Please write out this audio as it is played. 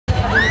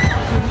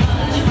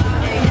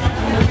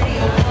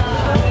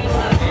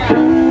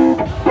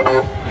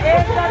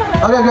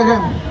Okay.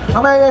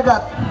 Kamay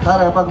ikat.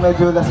 Tara, pag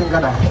medyo lasing ka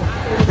na.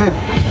 Game.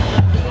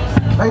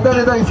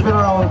 Ito, spin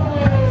around.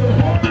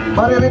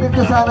 Maririnig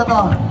nyo sana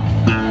to.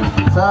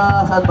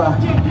 Saan ba?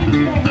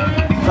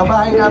 Sa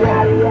bahay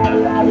namin.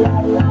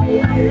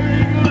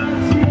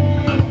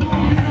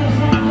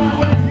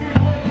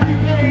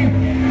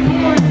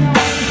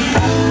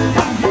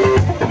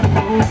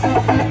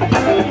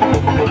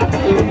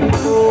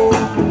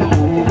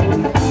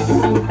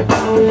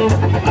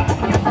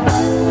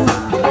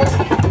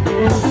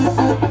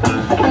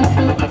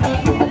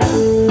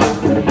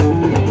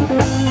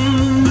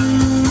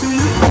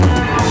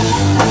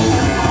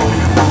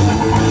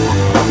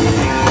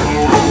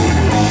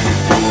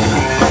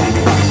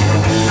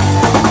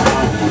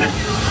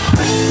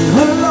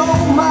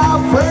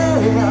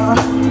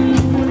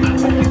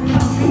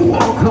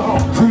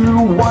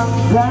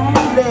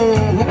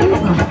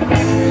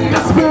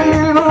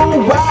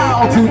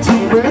 Did you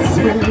miss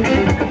me?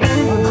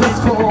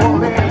 Just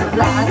falling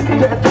like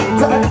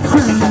that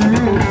tree.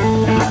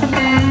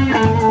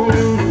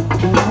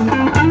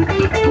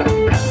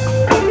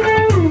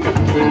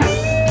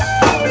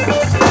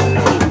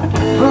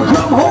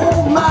 Come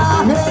hold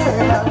my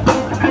hand.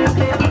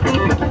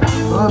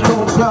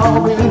 Don't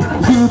tell me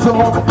you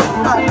don't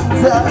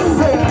understand.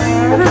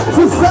 It's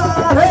a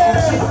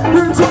Sunday,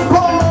 it's a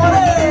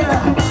party.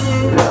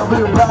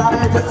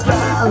 Everybody just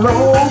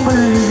follow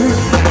me.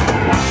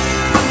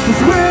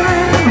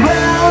 Spinning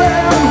round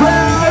and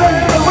round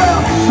and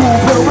round.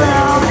 Move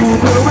around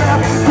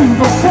to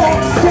the folk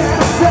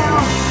and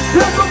sound.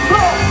 There's a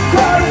flow,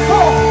 carry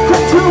fall.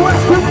 Get you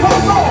asking for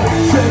more.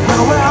 Shake it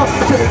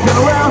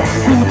around,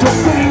 put your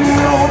feet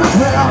on the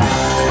ground.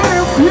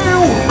 If you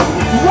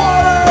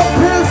wanna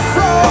piss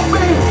on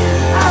me,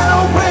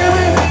 oh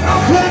baby,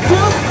 I'll get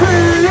you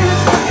free.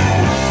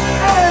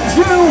 And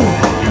you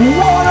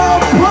wanna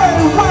play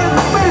with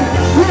me,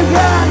 you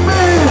got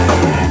me.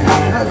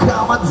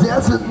 Come and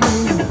dance with me.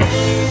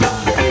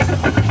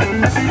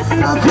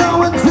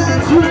 Come and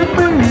dance with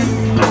me.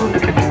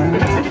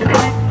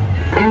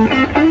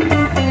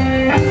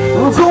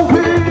 Don't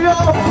be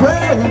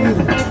afraid.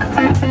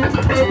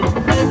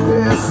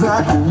 It's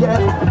not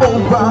yet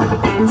over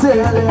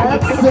till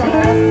it's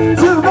end.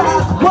 Do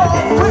not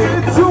walk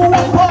into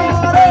a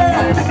party.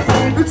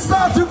 It's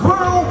time to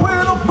grow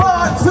with a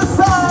bart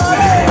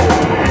society.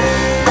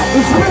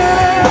 It's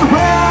spinning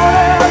round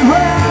and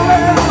round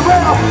and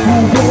round.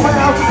 Move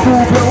around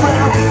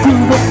to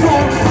the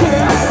folk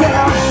and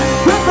sound.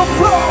 Hit the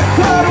floor,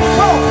 cut it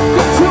flow.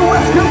 Get you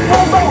asking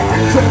for more.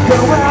 Shake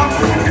it around,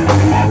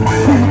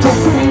 put your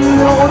feet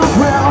on the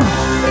ground.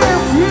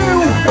 If you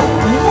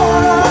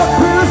wanna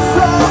piss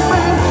on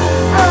me,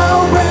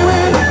 oh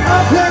baby,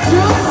 I'll get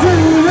you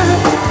see it.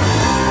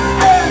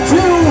 And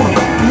you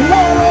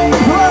wanna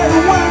play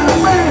with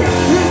me,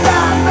 you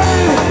got me.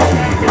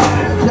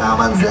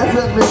 Come and dance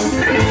with me.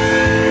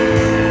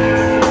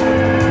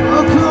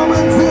 Come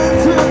and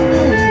dance with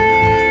me.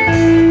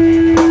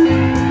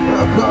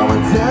 Come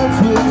and dance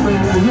with me.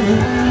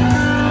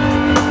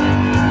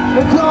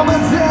 Come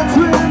and dance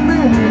with me.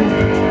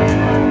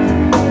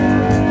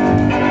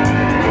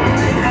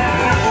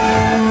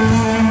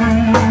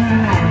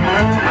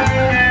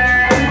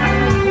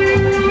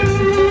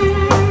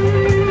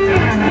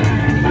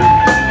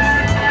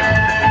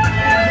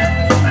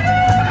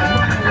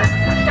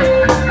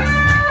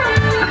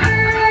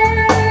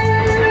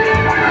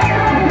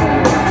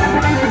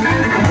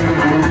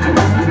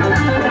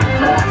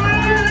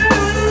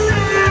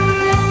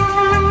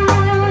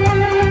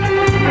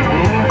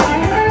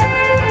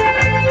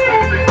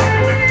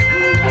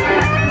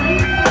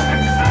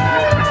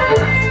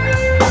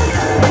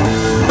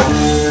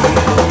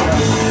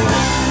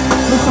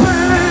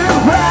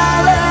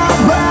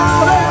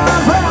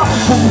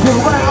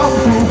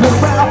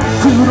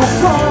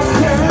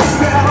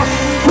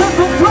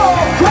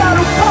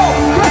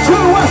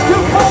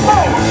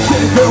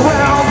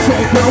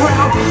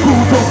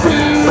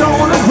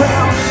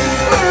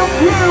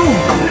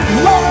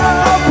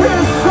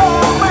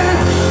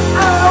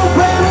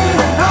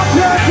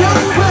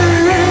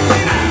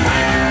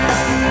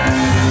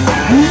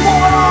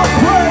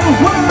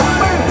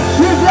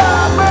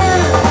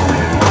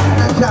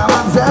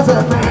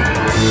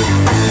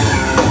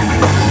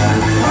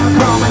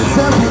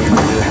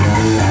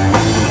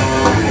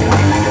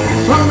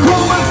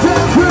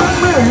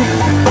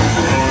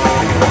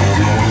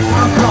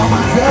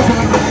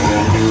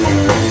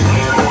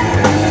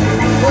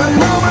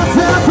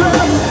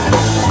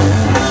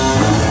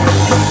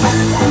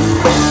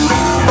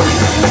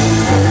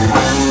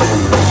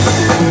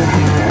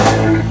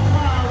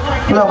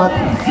 Salamat.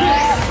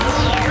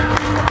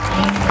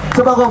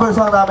 Sa cover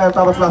song namin,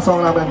 tapos last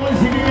song namin.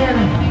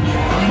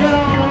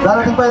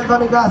 Darating pa yung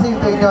Tony Cassie,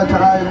 hintayin nyo,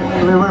 tsaka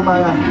yung River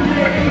Maya.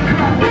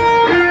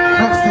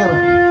 Next year.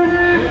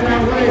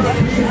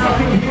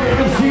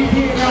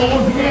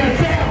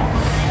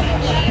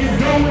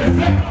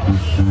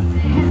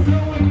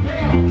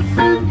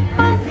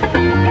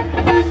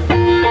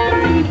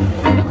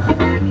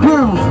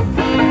 Groove.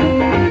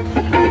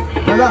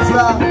 Relax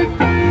lang.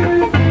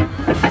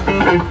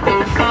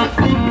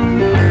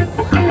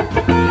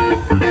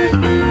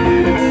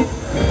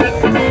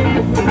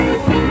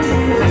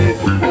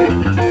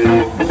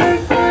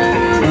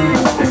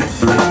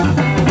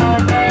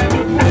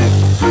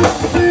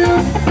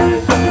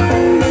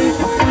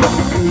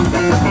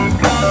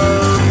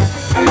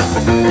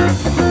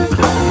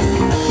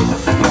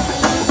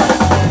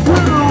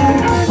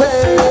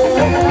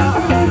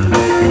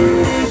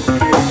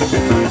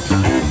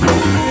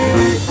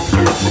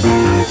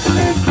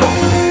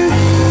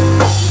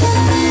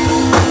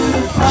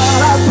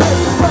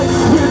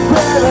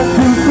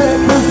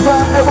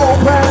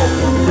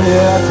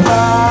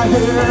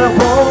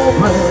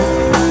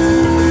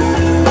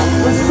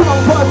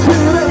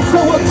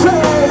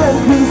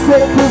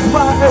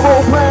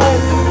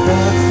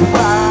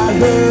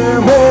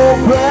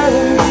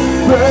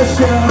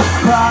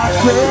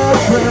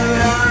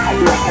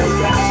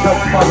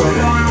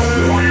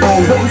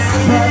 Always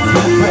catch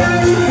the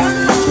best.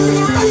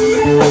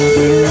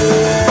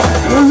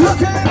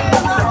 Looking in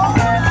my own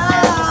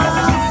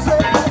eyes,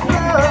 say,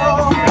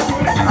 girl,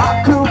 I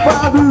could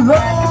find the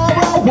love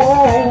I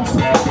want.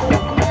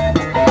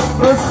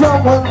 But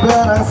someone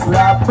better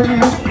slap me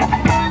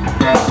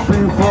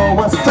before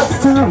I start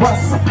to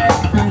rust,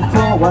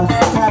 before I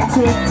start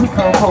to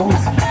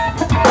decompose.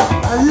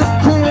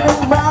 Looking in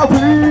my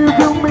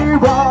rearview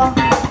mirror,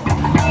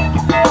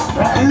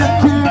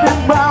 looking in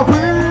my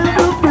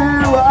rearview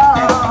mirror,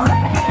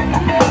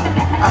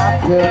 I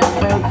can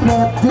make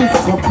it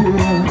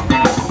disappear.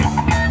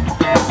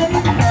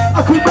 I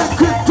can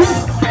make it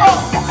disappear.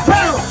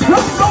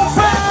 Look no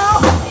fail.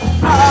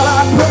 All I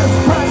press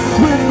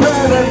with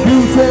red and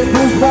music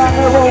is my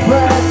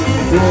aeroplane.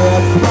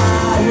 It's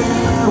my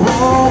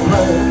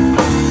aeroplane.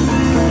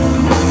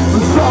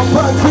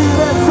 Somebody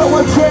that's so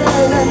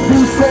chain and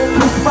music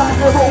is my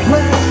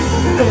aeroplane.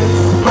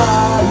 It's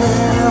my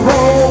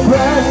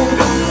aeroplane.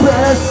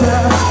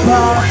 Pressure,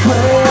 my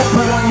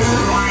airplane.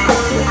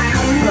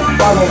 The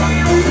bottle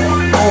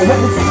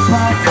always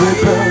my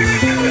airplane.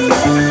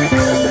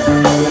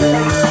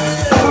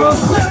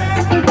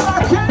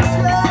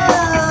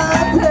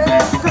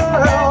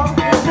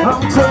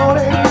 I'm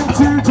turning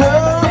into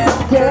just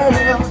a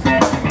game.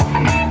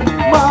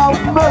 My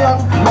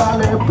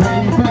melancholy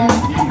baby,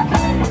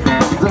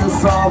 the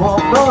sorrow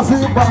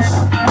noisy bus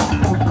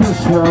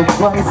push your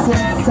voice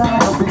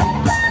inside of me.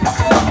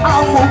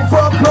 I'm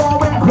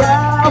overcoming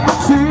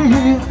gravity.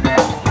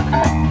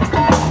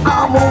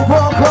 I'm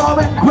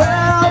overcoming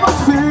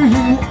gravity.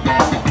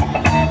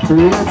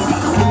 It's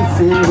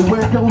easy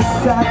when you're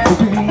sad to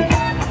be.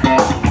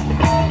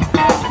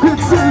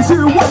 It's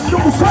easy when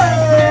you're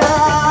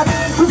sad.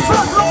 It's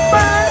not no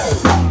man.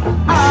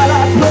 I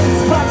like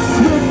place back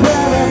with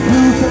pen and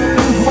music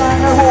is my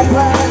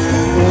aeroplane.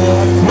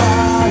 It's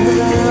my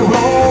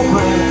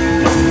aeroplane.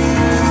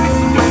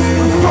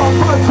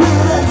 Somebody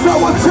that's so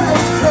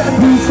change and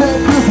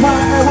music is my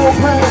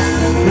aeroplane.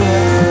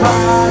 It's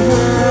my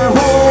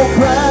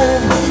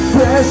aeroplane.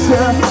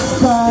 Pressure,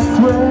 my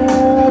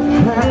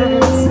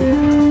airplane.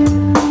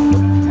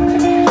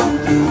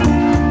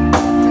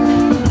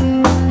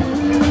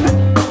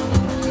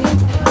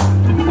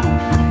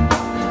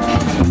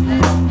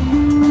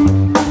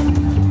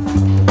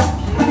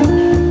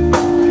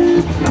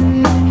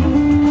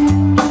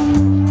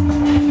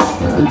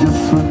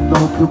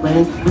 To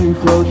make me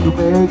float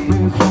away.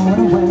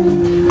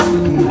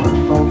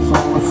 No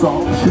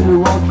song, she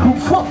won't come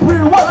fuck me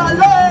while I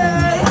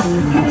lay.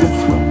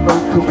 Just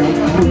one to make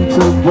me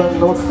jump when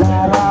those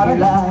that out of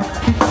life.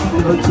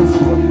 Just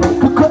one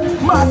to cut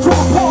my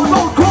throat for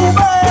no cool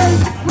man.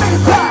 Me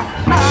time,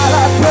 I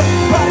like the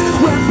spice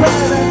with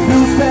pen and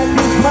music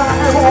is my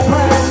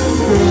aeroplane.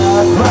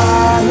 It's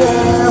my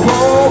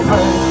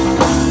aeroplane.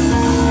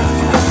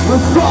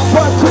 With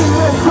somebody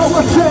that's so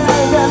a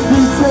chain and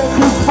music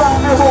is my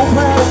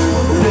aeroplane.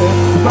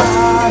 It's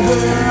my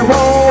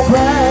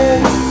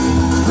aeroplane.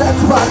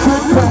 Let's watch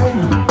it play.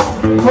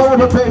 For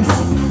the bass.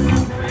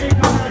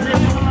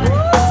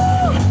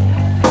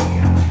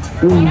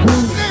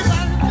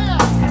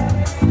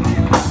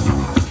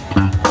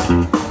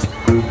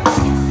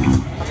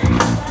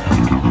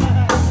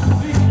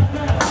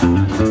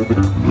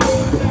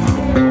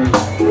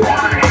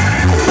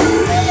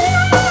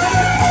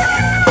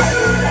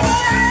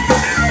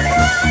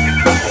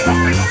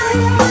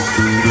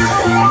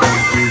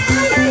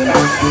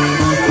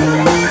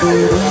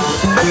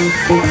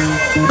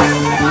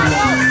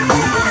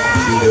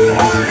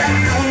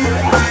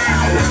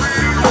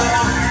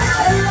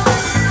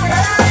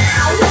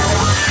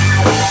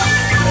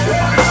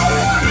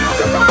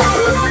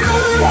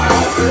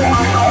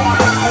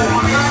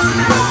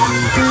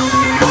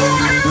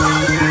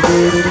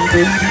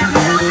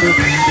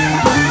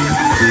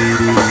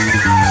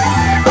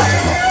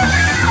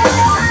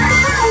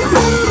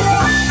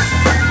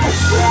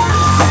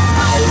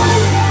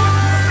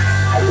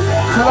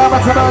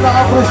 Salamat sa mga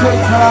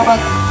naka-appreciate, salamat.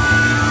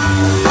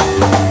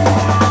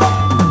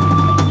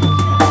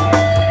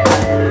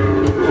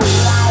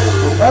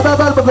 Eto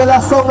tol,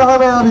 mag-last song na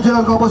kami,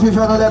 original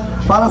composition ulit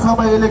para sa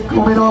mahilig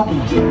uminom.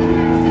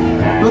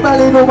 Total,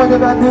 inuman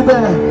yun nandito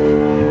eh.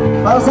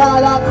 Para sa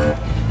alak,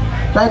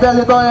 title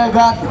nito ay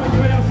God.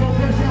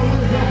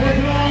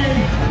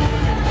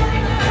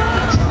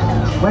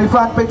 May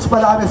fanpage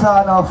pala kami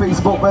sa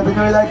Facebook, pwede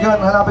nyo i-like yun,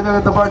 hanapin nyo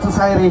ito Bart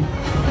Society.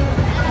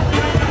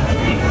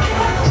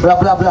 Blah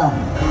blah blah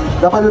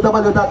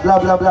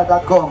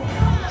www.blablabla.com.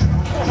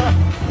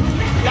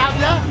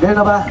 Ganyan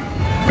na ba?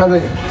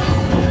 Sagli.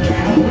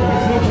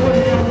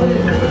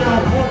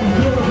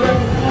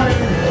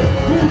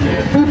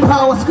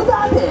 Pipawas ko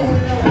dati.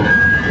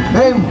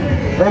 Game,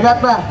 legat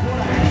na.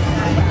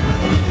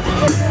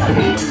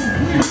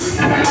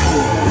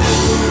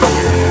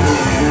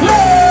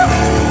 Yeah!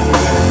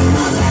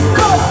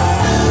 Go!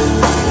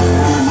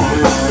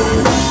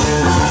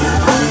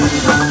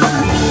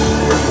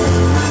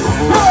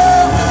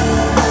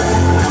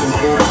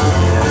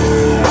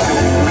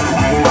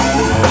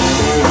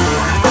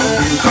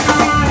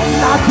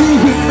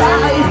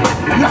 Naghihintay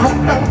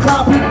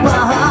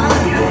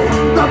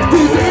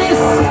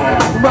magtiis,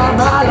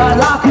 mga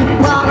lalaking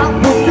parang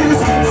buntis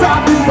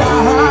sa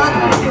tindahan,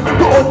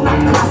 doon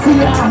ang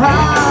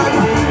kasiyahan.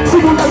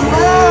 Simulan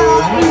na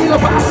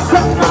ilabas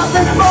ang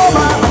ating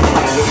moment.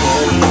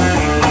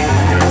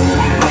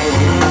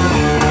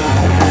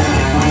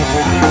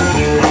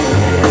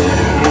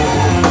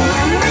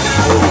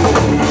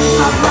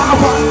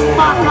 Nagkawang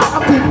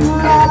makakating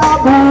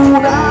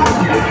lalamunan,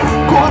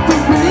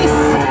 konting bilis,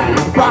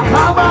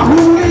 baka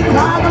mahuli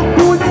ka ng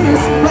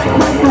pulis. May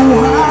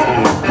kwentuhan,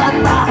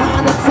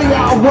 kantahan at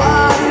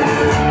sayawan,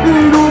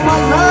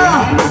 inuman na,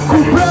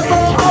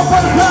 kumpleto ang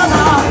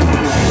barkada.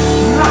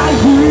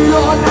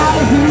 Nahihilo,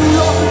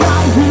 nahihilo,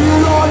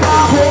 nahihilo na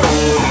ako.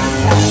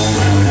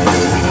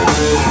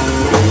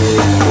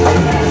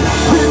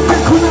 Hindi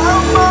ko na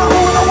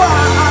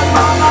maunawaan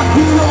mga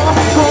kilos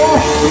ko.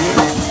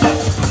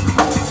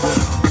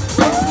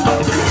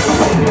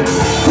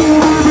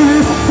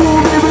 Bumibilis,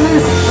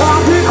 bumibilis,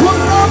 lagi ko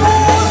na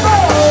mundo.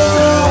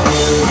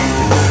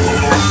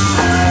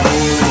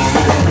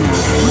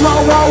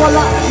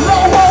 Nawawala,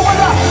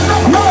 nawawala,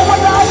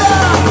 nawawala na.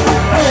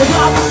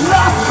 Egat,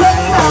 lasan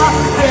na.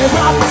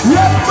 Egat,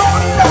 yeto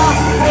na.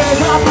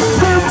 Egat,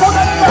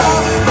 simulan na.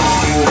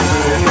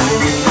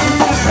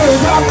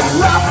 Egat,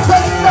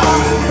 lasan na.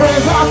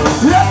 Egat,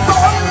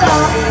 yeto na.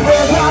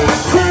 Egat,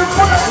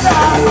 simulan na.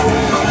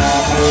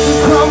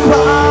 Come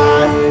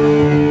by.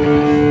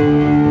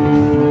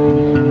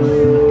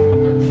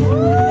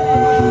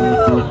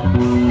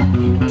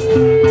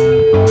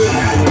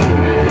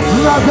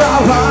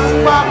 Nagawang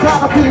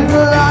makakating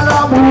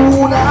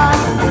lalamunan,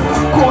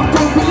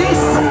 konting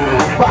bilis,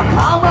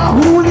 baka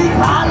mahuli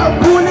ka ng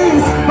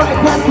pulis. May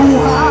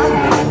kwentuhan,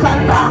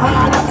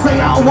 kantahan at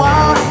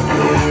sayawan,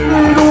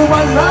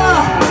 inuman na,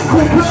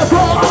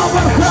 kumpleto ang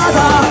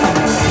barkada.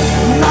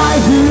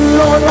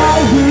 Nahihilo,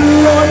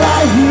 nahihilo,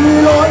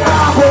 nahihilo na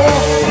ako.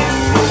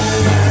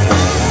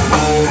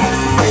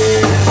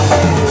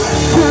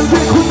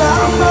 Hindi ko na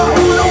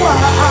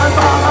maunawaan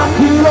mga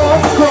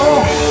kilos ko.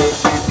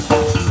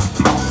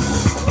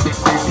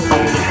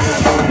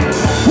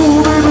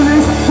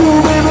 Bumibilis,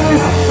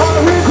 bumibilis, ang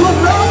likod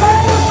ng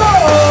mundo.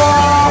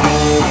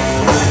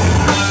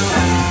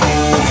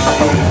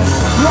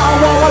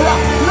 Nawawala,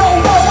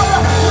 nawawala,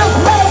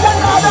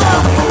 nagwawala na.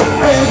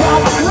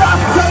 Egat,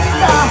 lasan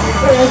na.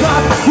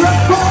 Egat,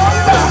 yeto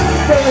na.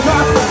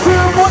 Egat,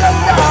 simulan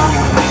na.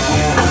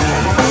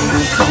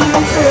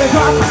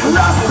 Egat,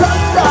 lasan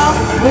na.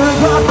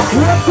 Egat,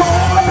 yeto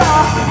na.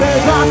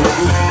 Egat,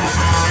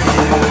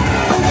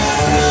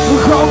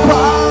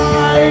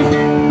 goodbye.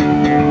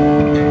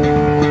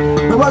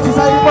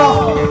 Nagwasisayin mo.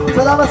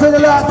 Salamat sa inyo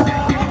lahat.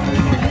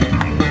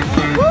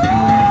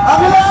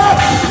 Ang lahat!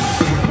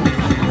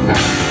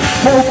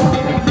 Hope.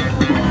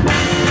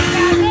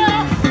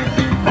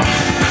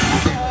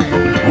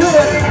 Hit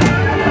it.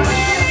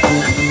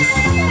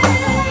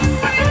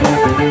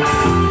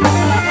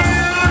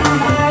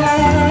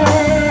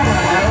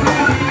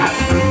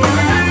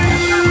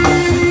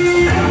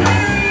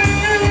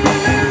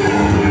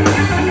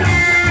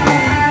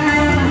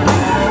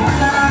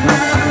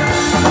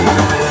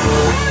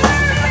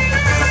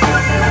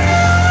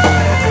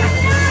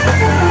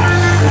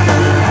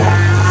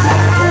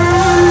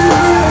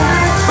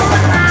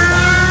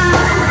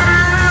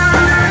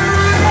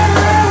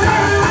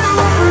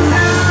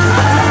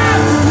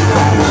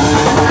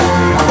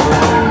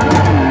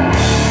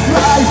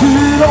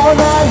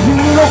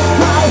 Nahihilo,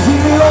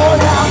 nahihilo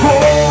na ako.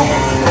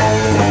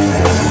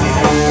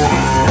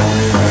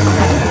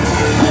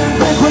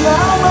 Hindi ko na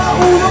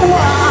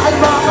maunawaan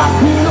mga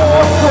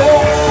kilos ko.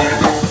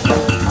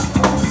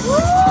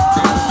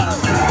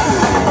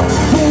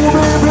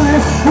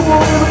 Bumibilis,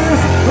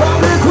 bumibilis, ang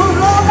likod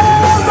ng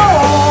mundo.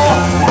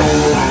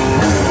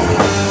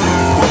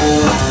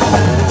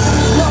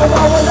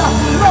 Nawawala,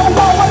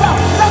 nawawala,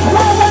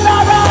 nagwawala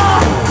na.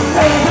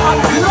 Egat,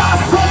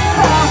 lasan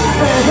na.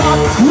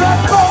 Egat,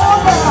 yeto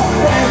na.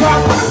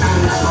 Egat,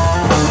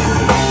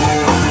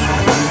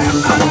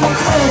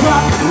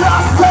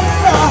 lasan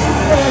na.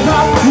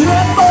 Egat,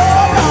 yeto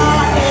na.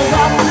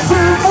 Egat,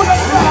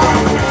 simulan na.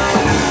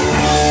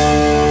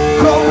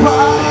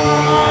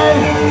 Goodbye.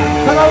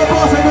 Salamat po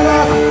sa inyo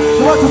lahat.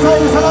 Salamat sa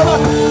inyo, salamat.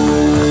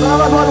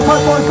 Salamat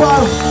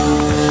 105.5.